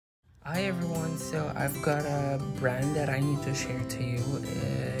Hi everyone, so I've got a brand that I need to share to you.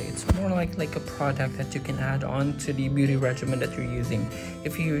 It's more like a product that you can add on to the beauty regimen that you're using.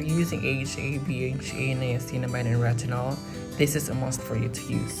 If you're using AHA, BHA, niacinamide, and retinol, this is a must for you to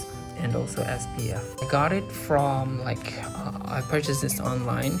use. And also SPF. I got it from I purchased this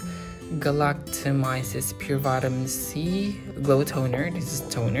online. Galactomyces Pure Vitamin C Glow Toner. This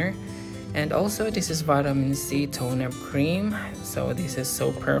is toner. And also this is vitamin C tone up cream, so this is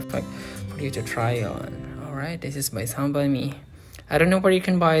so perfect for you to try on. All right, this is by Sound by Me. I don't know where you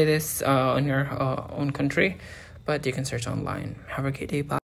can buy this in your own country, but you can search online. Have a great day. Bye.